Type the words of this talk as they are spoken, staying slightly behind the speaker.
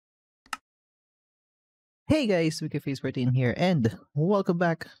Hey guys, WikiFace14 here, and welcome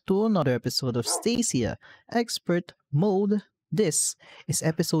back to another episode of Stacia Expert Mode. This is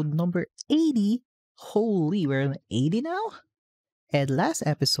episode number 80. Holy, we're on 80 now? And last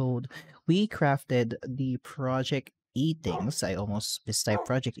episode, we crafted the Project E things. I almost mistyped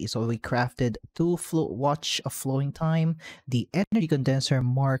Project E. So we crafted watch of flowing time, the energy condenser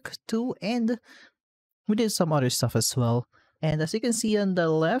Mark II, and we did some other stuff as well. And as you can see on the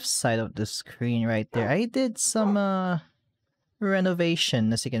left side of the screen right there, I did some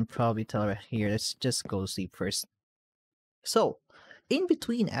renovation, as you can probably tell right here. Let's just go sleep first. So, in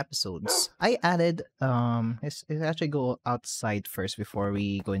between episodes, I added let's actually go outside first before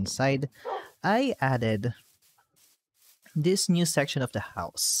we go inside. I added this new section of the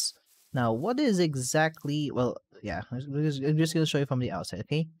house. Now, what is exactly, well, yeah, I'm just going to show you from the outside,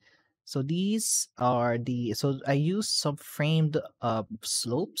 okay? So these are so I used some framed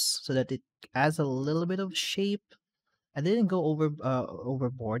slopes so that it adds a little bit of shape. I didn't go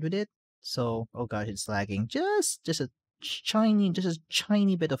overboard with it. So, oh gosh, it's lagging. Just a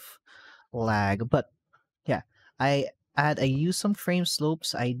tiny bit of lag, but yeah, I used some frame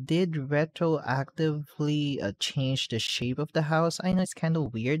slopes. I did retroactively change the shape of the house. I know it's kind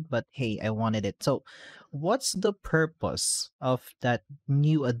of weird, but hey, I wanted it. So, what's the purpose of that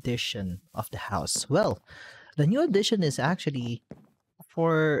new addition of the house? Well, the new addition is actually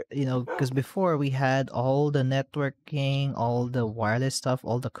for, because before we had all the networking, all the wireless stuff,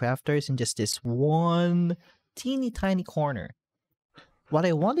 all the crafters in just this one teeny tiny corner. What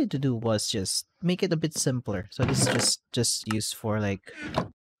I wanted to do was just make it a bit simpler. So this is just used for like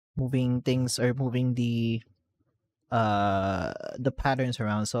moving things or moving the patterns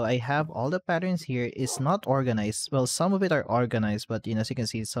around. So I have all the patterns here. It's not organized. Well, some of it are organized, but as you can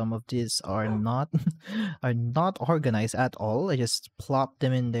see, some of these are not are not organized at all. I just plop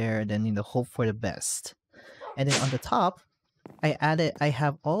them in there, then hope for the best. And then on the top, I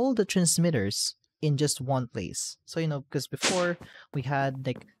have all the transmitters in just one place. So because before we had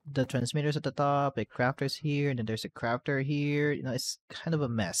like the transmitters at the top, like crafters here, and then there's a crafter here. It's kind of a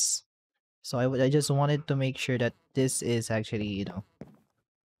mess. So I just wanted to make sure that this is actually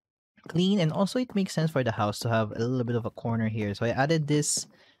clean, and also it makes sense for the house to have a little bit of a corner here. So I added this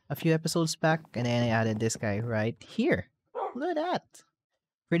a few episodes back, and then I added this guy right here. Look at that.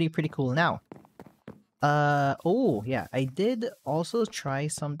 Pretty cool. Now, oh yeah, I did also try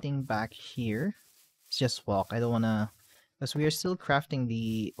something back here. Let's just walk. I don't wanna, because we are still crafting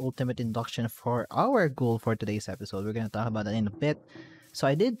the ultimate induction for our goal for today's episode. We're gonna talk about that in a bit. So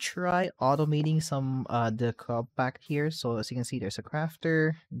I did try automating some the crop pack here. So as you can see, there's a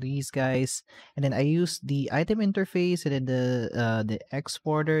crafter, these guys, and then I used the item interface and then the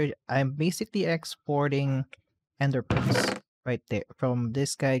exporter. I'm basically exporting ender pearls right there from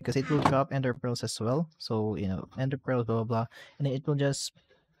this guy because it will drop ender pearls as well. So ender pearls, blah blah blah, and then it will just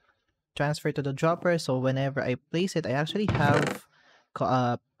transfer to the dropper. So whenever I place it, I actually have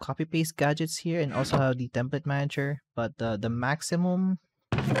copy paste gadgets here and also have the template manager. But the maximum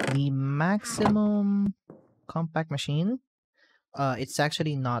compact machine, it's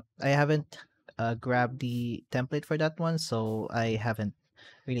actually not. I haven't grabbed the template for that one, so I haven't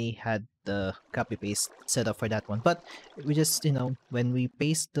really had the copy paste set up for that one. But we just, when we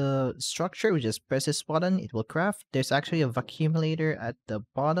paste the structure, we just press this button, it will craft. There's actually a vacuumulator at the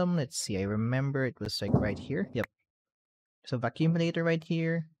bottom. Let's see, I remember it was like right here. Yep. So vacuumulator right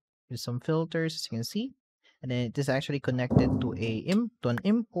here. There's some filters, as you can see. And then it is actually connected to an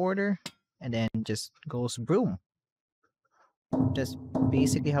importer, and then just goes broom. Just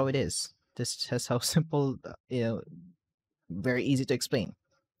basically how it is. That's how simple, very easy to explain.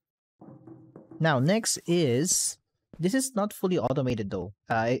 Now, next is, this is not fully automated though.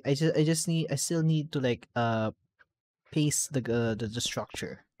 I still need to like paste the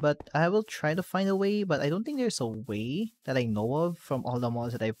structure. But I will try to find a way, but I don't think there's a way that I know of from all the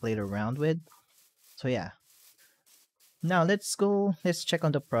mods that I played around with. So yeah. Now let's check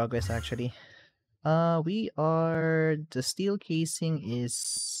on the progress actually. The steel casing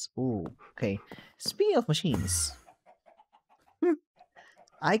is, oh, okay. Speaking of machines,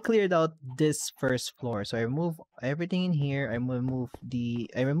 I cleared out this first floor, so I remove everything in here. I remove the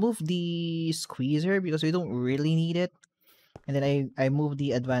squeezer because we don't really need it, and then I moved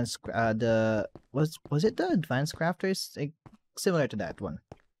the advanced was it the advanced crafters, like similar to that one,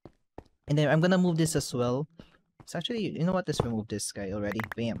 and then I'm gonna move this as well. It's actually, you know what? Let's remove this guy already.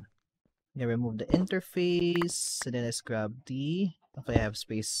 Bam. Then remove the interface, and then let's grab the. If I have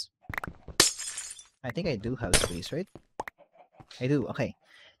space, I think I do have space, right? I do. Okay.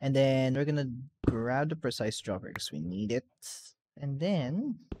 And then we're gonna grab the precise dropper because we need it. And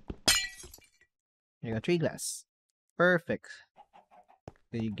then You got 3 glass. Perfect.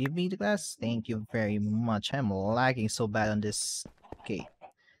 Will you give me the glass? Thank you very much. I'm lagging so bad on this. Okay.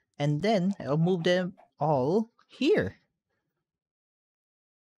 And then I'll move them all here.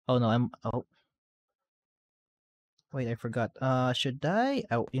 Oh no, oh wait, I forgot. Should I?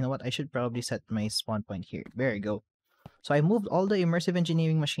 Oh, you know what? I should probably set my spawn point here. There you go. So I moved all the immersive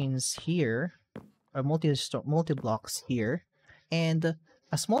engineering machines here, or multi blocks here, and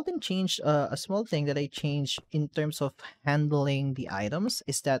a small thing changed. A small thing that I changed in terms of handling the items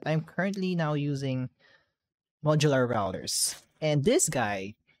is that I'm currently now using modular routers, and this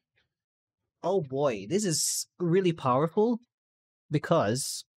guy, oh boy, this is really powerful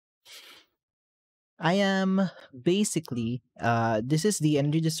because I am basically this is the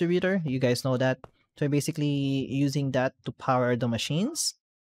energy distributor. You guys know that. So I'm basically using that to power the machines.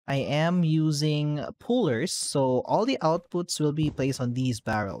 I am using pullers, so all the outputs will be placed on these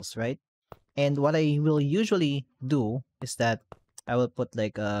barrels, right? And what I will usually do is that I will put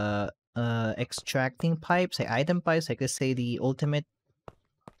like extracting pipes, like item pipes, like let's say the ultimate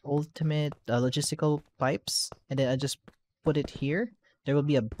logistical pipes, and then I just put it here. There will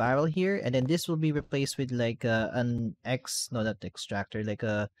be a barrel here, and then this will be replaced with like an no, not extractor, like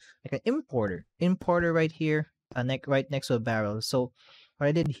an importer right here, right next to a barrel. So what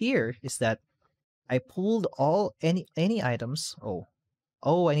I did here is that I pulled all any items. Oh,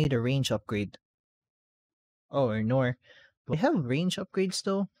 I need a range upgrade. Oh, ignore. Do I have range upgrades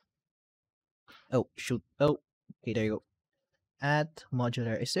though? Oh shoot. Oh, okay, there you go. At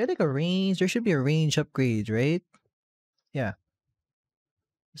modular. Is there like a range? There should be a range upgrade, right? Yeah,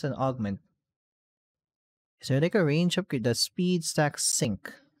 it's an augment. Is there like a range upgrade? The speed stack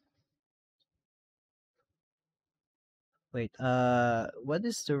sync. Wait, what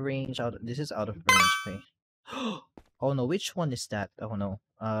is the range out? This is out of range, okay. Oh no, which one is that? Oh no.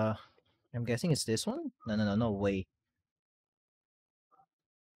 I'm guessing it's this one? No way.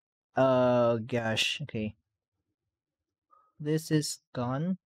 Gosh, okay. This is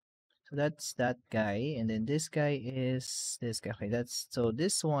gone. So that's that guy, and then this guy is this guy. Okay, so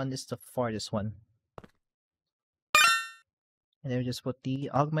this one is the farthest one. And then we just put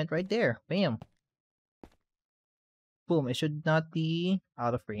the augment right there. Bam. Boom. It should not be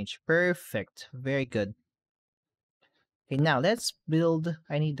out of range. Perfect. Very good. Okay, now let's build.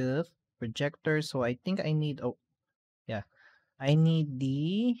 I need the projector, so I think I need. Oh, yeah. I need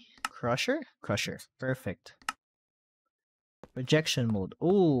the crusher. Crusher. Perfect. Projection mode.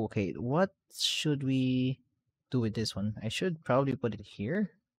 Oh, okay. What should we do with this one? I should probably put it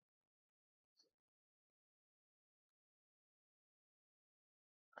here.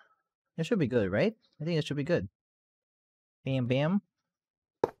 That should be good, right? I think that should be good. Bam, bam.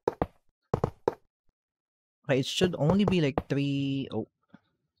 Okay, it should only be like 3. Oh.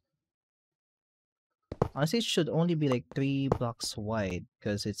 Honestly, it should only be like 3 blocks wide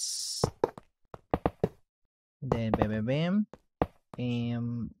because it's. Then bam, bam, bam.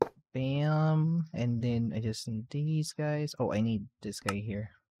 Bam, bam. And then I just need these guys. Oh, I need this guy here.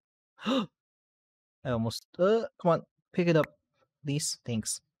 I almost. Come on. Pick it up. Please.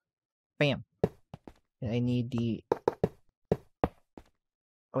 Thanks. Bam. And I need the.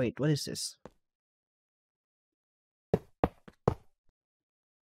 Oh, wait, what is this?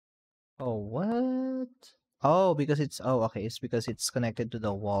 Oh, what? Oh, because it's. Oh, okay. It's because it's connected to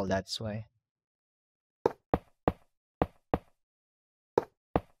the wall. That's why.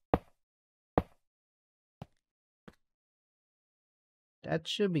 That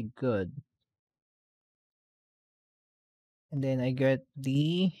should be good. And then I get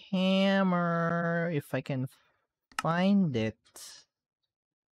the hammer. If I can find it.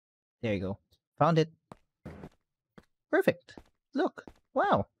 There you go. Found it. Perfect. Look.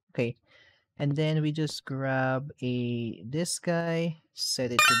 Wow. Okay. And then we just grab this guy,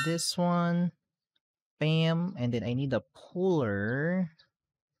 set it to this one. Bam. And then I need a puller,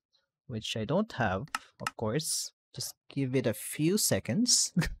 which I don't have, of course. Just give it a few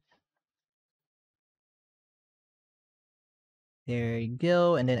seconds. There you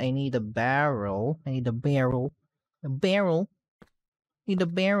go. And then I need a barrel. I need a barrel. A barrel. Need a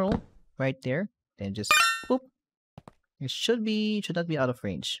barrel right there. Then just boop. It should not be out of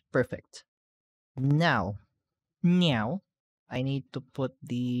range. Perfect. Now, I need to put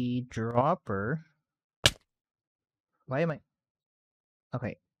the dropper. Why am I?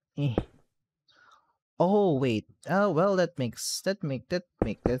 Okay. Eh. Oh wait. Oh well, that makes that makes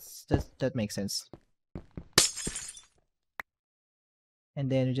sense.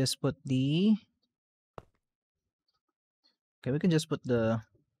 And then we just put the. Okay, we can just put the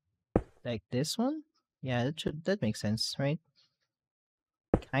like this one. Yeah, that makes sense, right?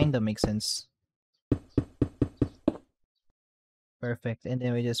 Kinda makes sense. Perfect. And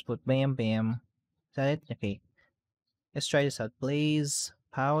then we just put bam bam. Is that it? Okay. Let's try this out. Blaze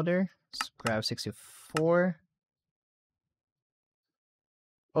powder. Let's grab 64.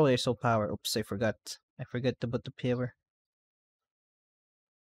 Oh, there's no power. Oops, I forgot. I forgot to put the power.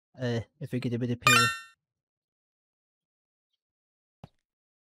 I forget to put the power.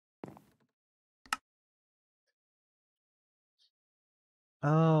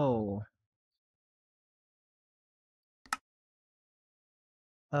 Oh.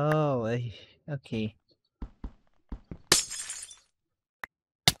 Oh, okay.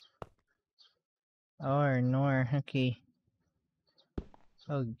 Or nor, okay.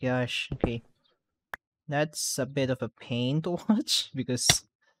 Oh gosh, okay. That's a bit of a pain to watch because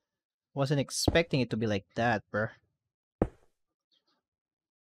wasn't expecting it to be like that, bro.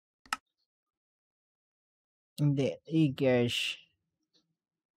 Hindi, gosh.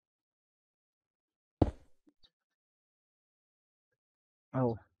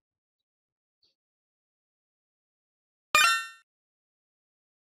 Oh,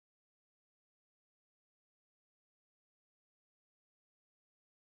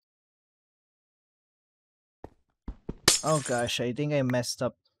 oh gosh, I think I messed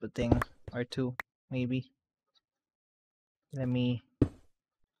up a thing or two, maybe. Let me.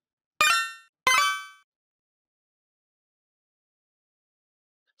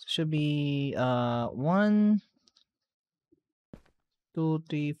 Should be 1, 2,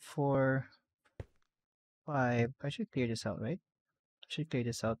 3, 4, 5. I should clear this out, right? I should clear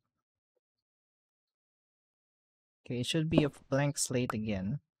this out. Okay, it should be a blank slate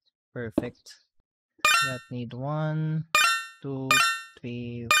again. Perfect. That need 1, 2,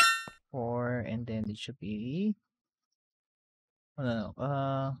 3, 4, and then it should be. Oh no,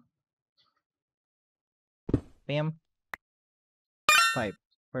 no. Bam. 5.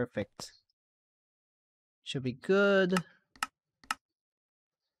 Perfect. Should be good.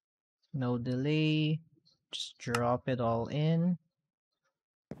 No delay. Just drop it all in.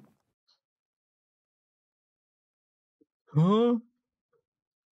 Huh?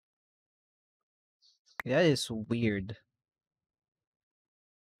 That is weird.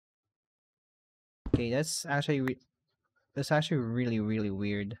 Okay, that's actually really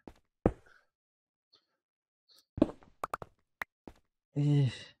weird.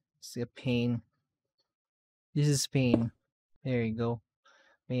 It's a pain. This is pain. There you go.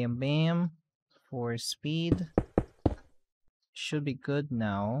 Bam bam. For speed. Should be good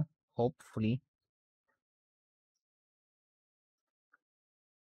now. Hopefully.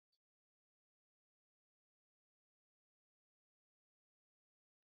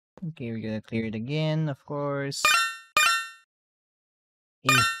 Okay, we're gonna clear it again, of course.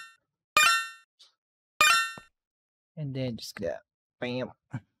 Eh. And then just gonna bam.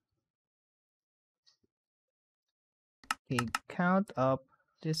 Okay, count up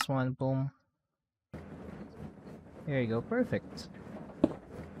this one, boom. There you go, perfect.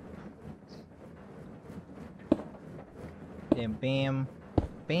 Then bam,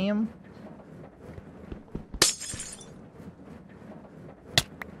 bam.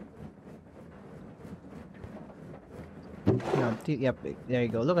 No, yep, there you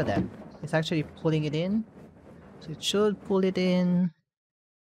go. Look at that. It's actually pulling it in. So it should pull it in.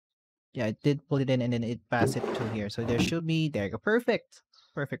 Yeah, it did pull it in and then it passed it to here. So there should be, there you go. Perfect.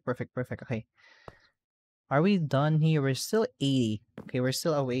 Perfect. Okay. Are we done here? We're still 80. Okay, we're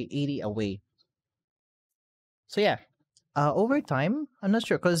still away, 80 away. So yeah, over time, I'm not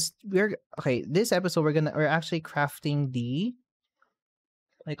sure because okay. This episode we're actually crafting the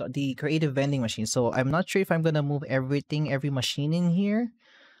creative vending machine. So I'm not sure if I'm gonna move every machine in here,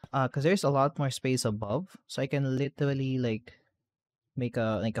 because there's a lot more space above, so I can literally like make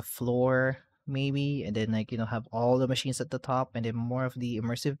a floor maybe, and then like have all the machines at the top, and then more of the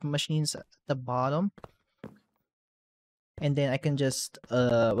immersive machines at the bottom. And then I can just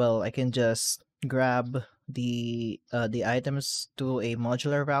I can just grab the items to a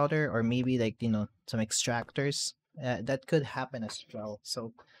modular router, or maybe like some extractors. That could happen as well.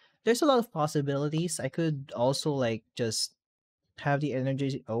 So there's a lot of possibilities. I could also like just have the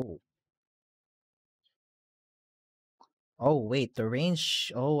energy. Oh wait, the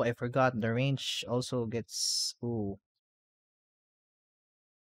range. Oh, I forgot the range also gets. Ooh.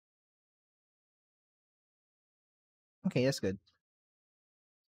 Okay, that's good.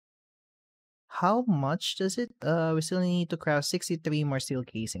 How much does it? We still need to craft 63 more steel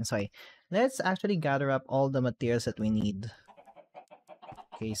casings. Sorry. Let's actually gather up all the materials that we need.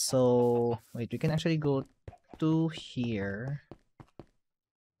 Okay, so wait, we can actually go to here.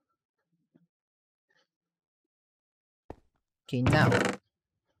 Okay, now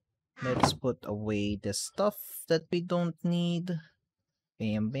let's put away the stuff that we don't need.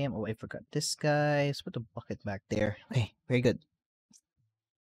 Bam, bam. Oh, I forgot this guy. Let's put the bucket back there. Okay, very good.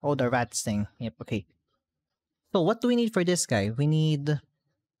 Oh, the rats thing. Yep, okay. So what do we need for this guy? We need...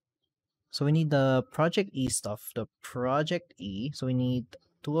 So we need the Project E stuff. The Project E. So we need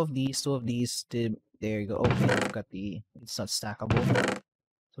two of these. There you go. Okay, I forgot the... It's not stackable.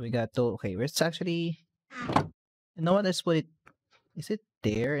 So we got two. Okay, let's actually... You know what? Let's put it... Is it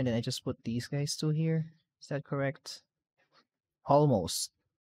there? And then I just put these guys two here. Is that correct? Almost.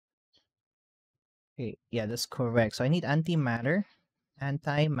 Okay, yeah, that's correct. So I need antimatter.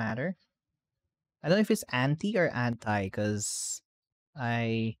 Antimatter. I don't know if it's anti or anti, because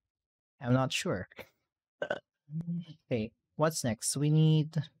I am not sure. Okay, what's next? We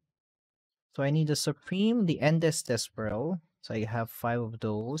need... So I need the Supreme, the Endless Test Pearl. So I have 5 of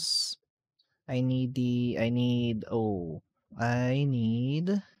those. I need the... I need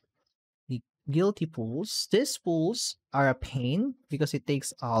the Guilty Pools. These pools are a pain because it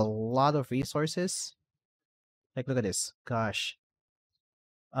takes a lot of resources. Like, look at this. Gosh.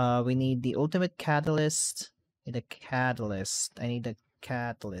 We need the Ultimate Catalyst. I need a Catalyst. I need a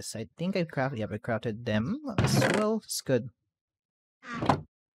Catalyst. I think I crafted them as well. It's good.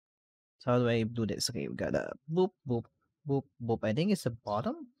 So how do I do this? Okay, we got a boop, boop, boop, boop. I think it's the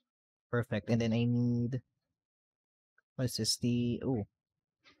bottom. Perfect. And then I need... What is this?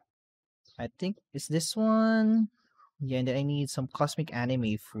 I think it's this one. Yeah, and then I need some Cosmic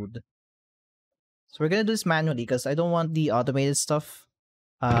Anime food. So we're gonna do this manually because I don't want the automated stuff.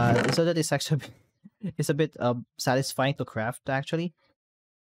 So that it's actually... It's a bit satisfying to craft, actually.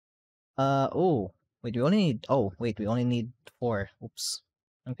 Oh. Wait, we only need... Oh, wait, we only need 4. Oops.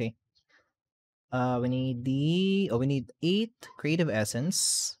 Okay. We need the... Oh, we need 8 Creative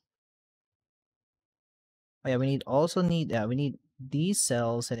Essence. Oh yeah, we need these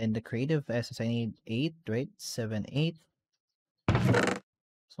cells, and then the Creative Essence, I need 8, right? 7, 8.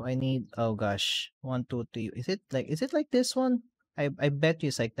 So I need... Oh gosh. 1, 2, 3. Is it like this one? I bet you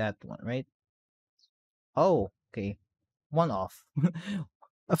it's like that one, right? Oh, okay. 1 off.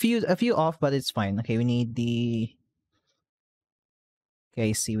 a few off, but it's fine. Okay, we need the...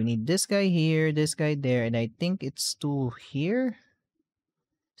 Okay, see, we need this guy here, this guy there, and I think it's 2 here.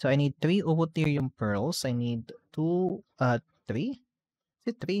 So I need 3 Obotherium pearls. I need 3? Is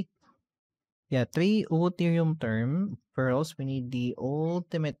it 3? Yeah, 3 Obotherium pearls. We need the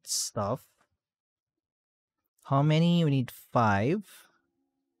ultimate stuff. How many? We need 5.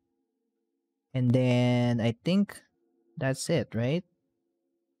 And then I think that's it, right?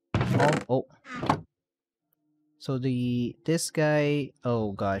 Oh. So this guy,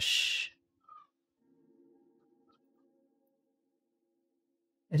 oh gosh.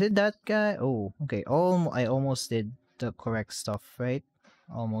 Is it that guy? Oh, okay. I almost did the correct stuff, right?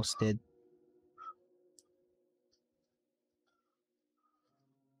 Almost did.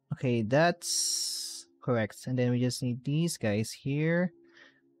 Okay, that's correct. And then we just need these guys here.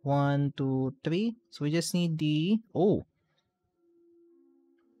 1, 2, 3. So we just need the... Oh.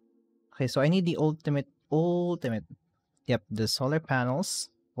 Okay, so I need the ultimate. Yep, the solar panels.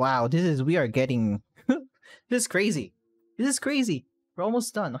 Wow, we are getting... This is crazy. This is crazy. We're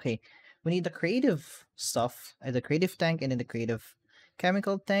almost done. Okay, we need the creative stuff, the creative tank, and then the creative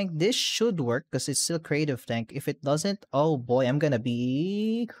chemical tank. This should work because it's still creative tank. If it doesn't, oh boy, I'm gonna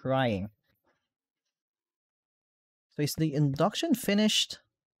be crying. So is the induction finished?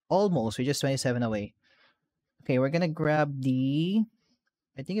 Almost. We're just 27 away. Okay, we're gonna grab the...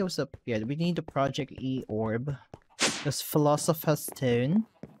 I think it was we need the Project E orb. This Philosopher's Stone.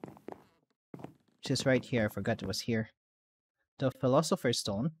 Which is right here. I forgot it was here. The Philosopher's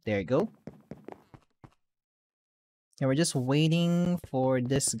Stone. There you go. And we're just waiting for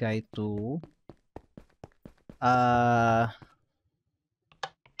this guy to...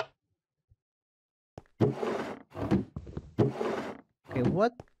 Okay,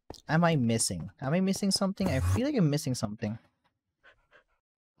 what am I missing? Am I missing something? I feel like I'm missing something.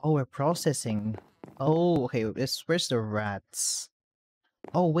 Oh, we're processing. Oh, okay. Where's the rats?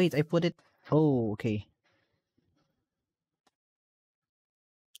 Oh, wait, I put it... Oh, okay.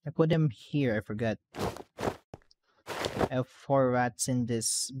 I put them here, I forgot. I have 4 rats in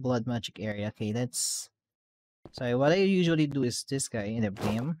this blood magic area. Okay, that's... So what I usually do is this guy in the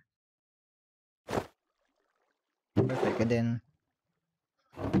bam. Perfect, and then...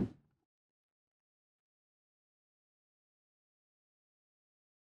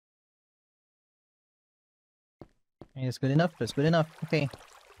 Okay, that's good enough, that's good enough. Okay.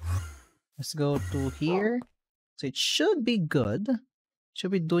 Let's go to here. So it should be good.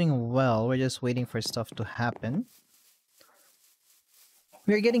 Should be doing well. We're just waiting for stuff to happen.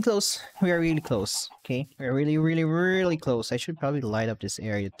 We are getting close. We are really close. Okay, we are really, really, really close. I should probably light up this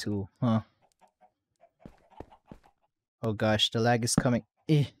area too, huh? Oh gosh, the lag is coming.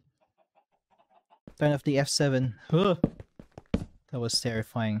 Turn off the F7. Huh. That was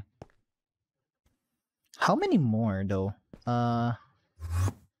terrifying. How many more though?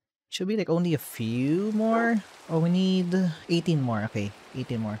 Should be like only a few more. Oh, we need 18 more. Okay,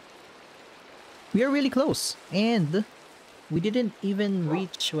 18 more. We are really close, and we didn't even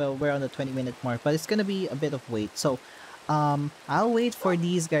reach. Well, we're on the 20-minute mark, but it's gonna be a bit of wait. So, I'll wait for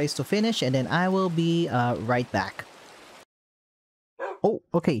these guys to finish, and then I will be right back. Oh,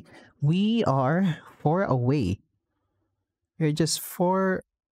 okay. We are 4 away. We're just four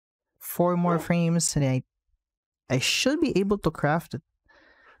more frames, and I should be able to craft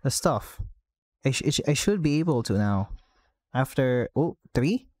the stuff. I should be able to now. After, oh,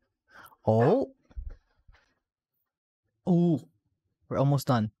 3? Oh, oh, we're almost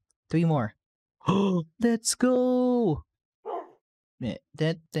done. 3 more. Oh, let's go! Sorry,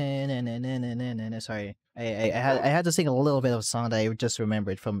 I had to sing a little bit of a song that I just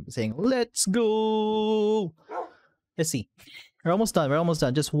remembered from saying "Let's go." Let's see. We're almost done. We're almost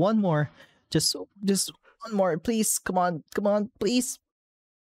done. Just one more. Just one more, please. Come on, come on, please,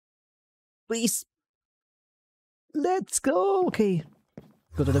 please. Let's go. Okay,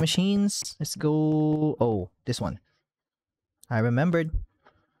 go to the machines. Let's go. Oh, this one. I remembered.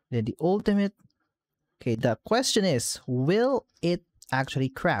 Then the ultimate. Okay, the question is, will it actually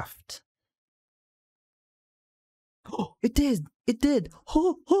craft? Oh, it did! It did!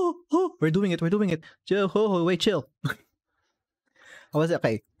 Oh, oh, oh! We're doing it! We're doing it! Chill! Oh, wait, chill! I was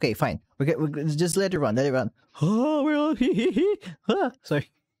okay. Okay, fine. We're just let it run. Let it run. Oh, we're all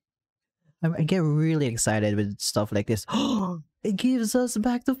sorry. I get really excited with stuff like this. Oh, it gives us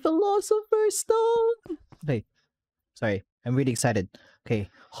back the Philosopher's Stone! Okay, sorry. I'm really excited. Okay,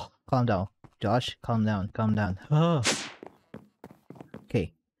 calm down. Josh, calm down. Calm down. Oh.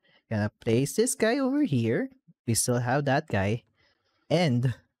 Okay, gonna place this guy over here. We still have that guy.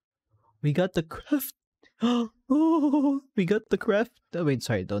 And we got the craft. Oh, we got the craft. Oh, wait,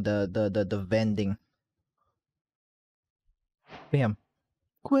 sorry. The vending. Bam.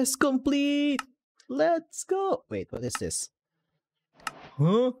 Quest complete. Let's go. Wait, what is this?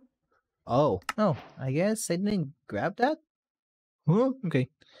 Huh? Oh, no. I guess I didn't grab that. Huh? Okay.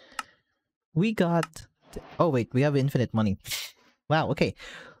 We got. Oh, wait. We have infinite money. Wow. Okay.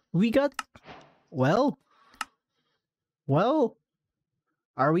 We got. Well. Well.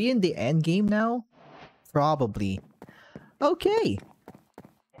 Are we in the end game now? Probably. Okay.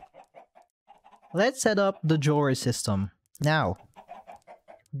 Let's set up the drawer system. Now.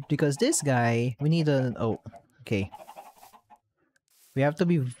 Because this guy, we need a... Oh, okay. We have to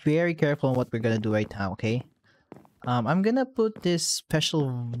be very careful on what we're gonna do right now, okay? I'm gonna put this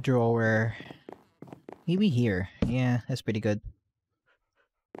special drawer... Maybe here. Yeah, that's pretty good.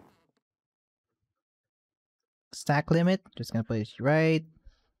 Stack limit. Just gonna put it right...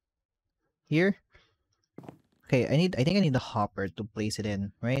 here. Okay, I think I need the hopper to place it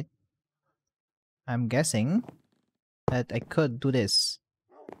in, right? I'm guessing that I could do this.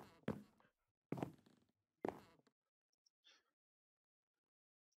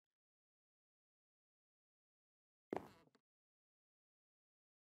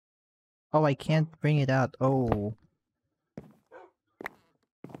 Oh, I can't bring it out. Oh.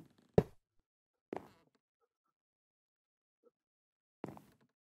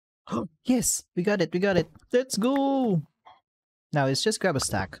 Yes! We got it! We got it! Let's go! Now, let's just grab a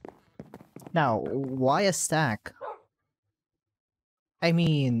stack. Now, why a stack? I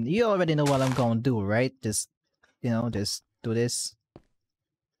mean, you already know what I'm gonna do, right? Just, you know, just do this.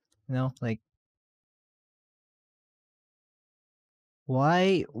 You know, like...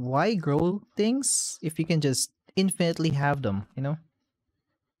 Why grow things if you can just infinitely have them, you know?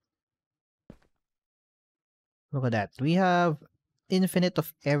 Look at that. We have infinite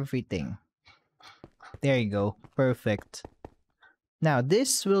of everything. There you go. Perfect. Now,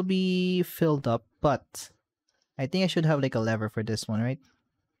 this will be filled up, but I think I should have like a lever for this one, right?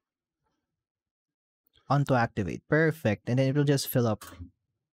 On to activate. Perfect. And then it will just fill up.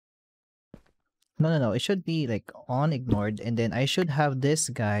 No. It should be like on ignored, and then I should have this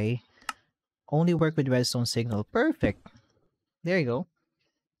guy only work with redstone signal. Perfect. There you go.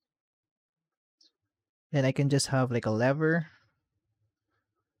 Then I can just have like a lever,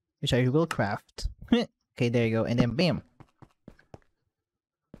 which I will craft. Okay, there you go. And then bam.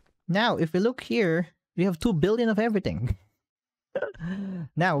 Now, if we look here, we have 2 billion of everything.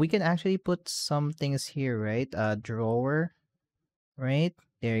 Now, we can actually put some things here, right? A drawer, right?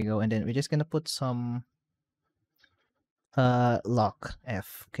 There you go. And then we're just gonna put some Lock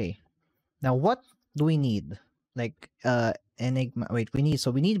F. Okay. Now what do we need? Like enigma. Wait, we need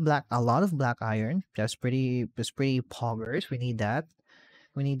a lot of black iron. That's pretty poggers. We need that.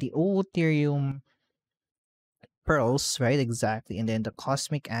 We need the Otherium pearls, right? Exactly. And then the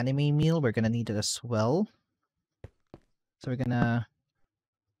cosmic anime meal, we're gonna need it as well. So we're just gonna,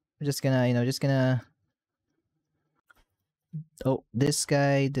 just gonna, oh, this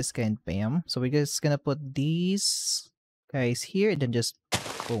guy, and bam. So we're just gonna put these guys here and then just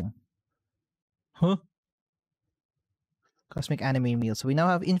boom. Huh? Cosmic anime meal. So we now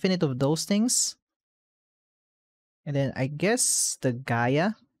have infinite of those things. And then I guess the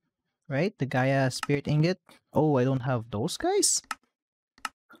Gaia, right? The Gaia spirit ingot. Oh, I don't have those guys?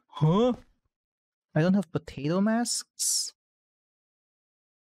 Huh? I don't have potato masks?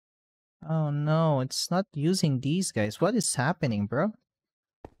 Oh no, it's not using these guys. What is happening, bro?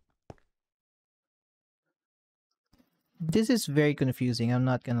 This is very confusing, I'm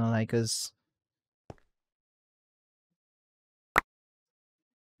not gonna lie, cause...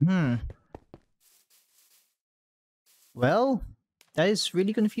 Well, that is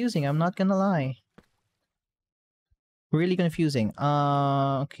really confusing, I'm not gonna lie. Really confusing.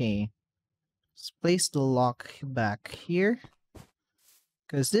 Okay. Let's place the lock back here.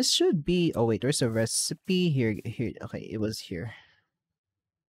 Because this should be... Oh wait, there's a recipe here. Here, okay, it was here.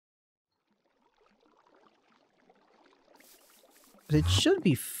 It should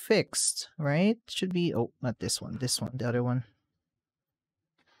be fixed, right? It should be... Oh, not this one. This one, the other one.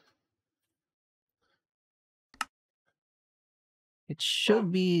 It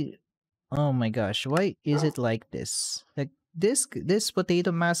should be... Oh my gosh, why is it like this? Like, this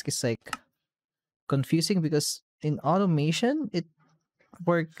potato mask is like confusing because in automation, it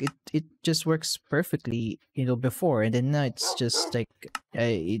just works perfectly, before, and then now it's just like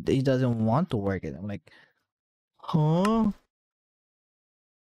it doesn't want to work, and I'm like, huh?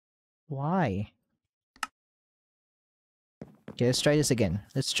 Why? Okay, let's try this again.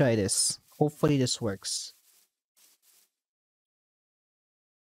 Let's try this. Hopefully this works.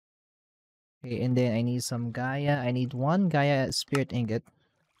 Okay, and then I need some Gaia. I need one Gaia spirit ingot.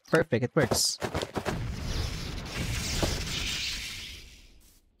 Perfect, it works.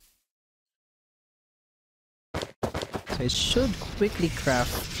 So it should quickly craft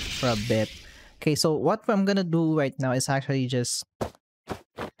for a bit. Okay, so what I'm gonna do right now is actually just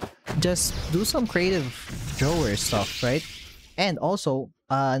do some creative drawer stuff, right? And also,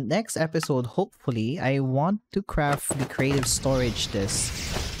 next episode, hopefully, I want to craft the creative storage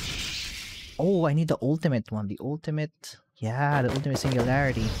disk. Oh, I need the ultimate one. The ultimate... Yeah, the ultimate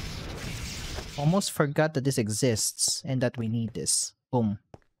singularity. Almost forgot that this exists and that we need this. Boom.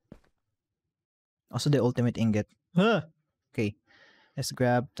 Also the ultimate ingot. Huh. Okay, let's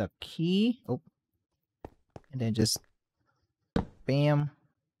grab the key. Oh. And then just... Bam.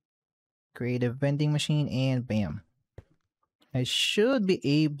 Creative vending machine and bam. I should be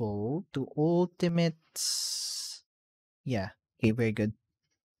able to ultimate... Yeah. Okay, very good.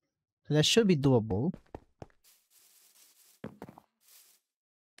 So that should be doable.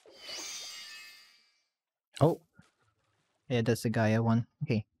 Oh. Yeah, that's the Gaia one.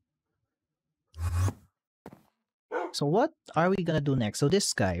 Okay. So what are we gonna do next? So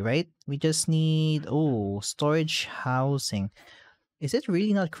this guy, right? We just need... Oh, storage housing. Is it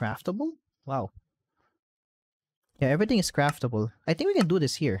really not craftable? Wow. Yeah, everything is craftable. I think we can do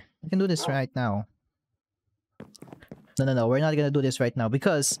this here. We can do this right now. No, we're not gonna do this right now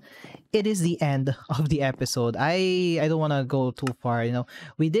because it is the end of the episode. I don't want to go too far,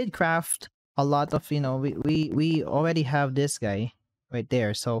 We did craft a lot of, we already have this guy right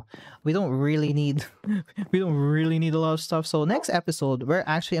there, so we don't really need we don't really need a lot of stuff. So next episode,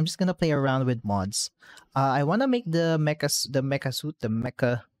 I'm just gonna play around with mods. I want to make the mecha suit,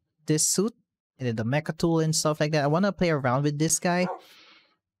 this suit, and then the mecha tool and stuff like that. I want to play around with this guy.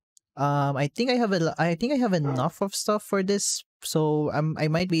 I think I have enough of stuff for this, so I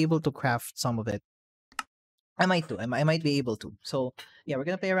might be able to craft some of it. I might do. I might be able to. So yeah, we're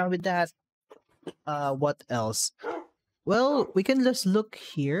gonna play around with that. What else? Well, we can just look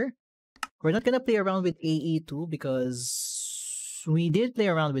here. We're not gonna play around with AE2 because we did play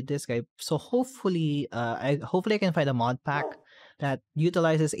around with this guy. So hopefully, hopefully I can find a mod pack that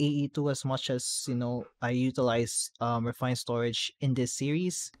utilizes AE2 as much as I utilize refined storage in this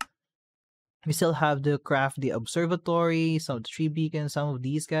series. We still have to craft the observatory, some of the tree beacons, some of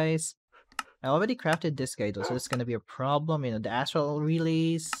these guys. I already crafted this guy though, so it's gonna be a problem. The astral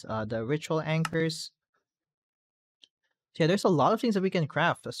relays, the ritual anchors. So yeah, there's a lot of things that we can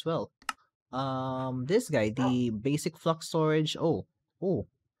craft as well. This guy, the basic flux storage. Oh,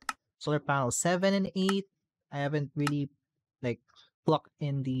 solar panel 7 and 8. I haven't really like pluck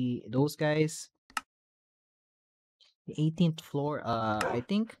in those guys. The 18th floor. I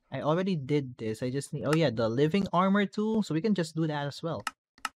think I already did this. I just need. Oh yeah, the living armor too. So we can just do that as well.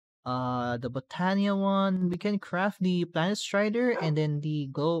 The Botania one. We can craft the Planet Strider and then the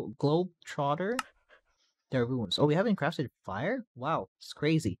Globe Trotter. Their runes. Oh, we haven't crafted fire. Wow, it's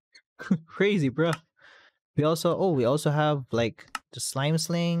crazy, crazy, bro. We also have like the slime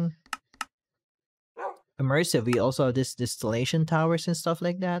sling, immersive. We also have this distillation towers and stuff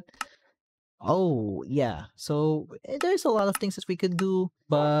like that. Oh yeah, so there's a lot of things that we could do,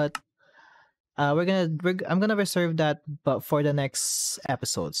 but I'm gonna reserve that, but for the next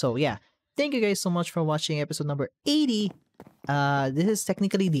episode. So yeah, thank you guys so much for watching episode number 80. This is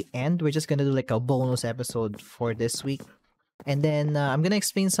technically the end. We're just gonna do like a bonus episode for this week. And then I'm gonna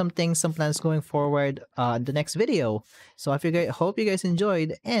explain some things, some plans going forward in the next video. So if you guys, hope you guys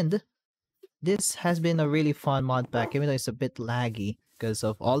enjoyed, and this has been a really fun mod pack, even though it's a bit laggy because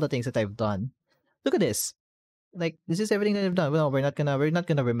of all the things that I've done. Look at this. Like this is everything that I've done. Well, we're not gonna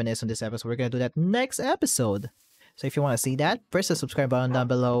reminisce on this episode. We're gonna do that next episode. So if you want to see that, press the subscribe button down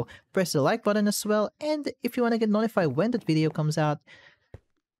below, press the like button as well, and if you want to get notified when that video comes out,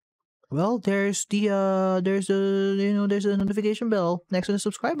 well, there's there's a notification bell next to the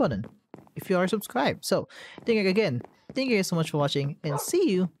subscribe button if you are subscribed. So, thank you guys so much for watching, and see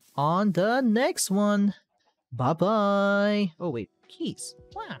you on the next one. Bye bye. Oh wait, keys.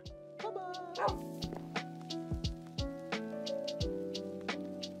 Wow. Bye bye.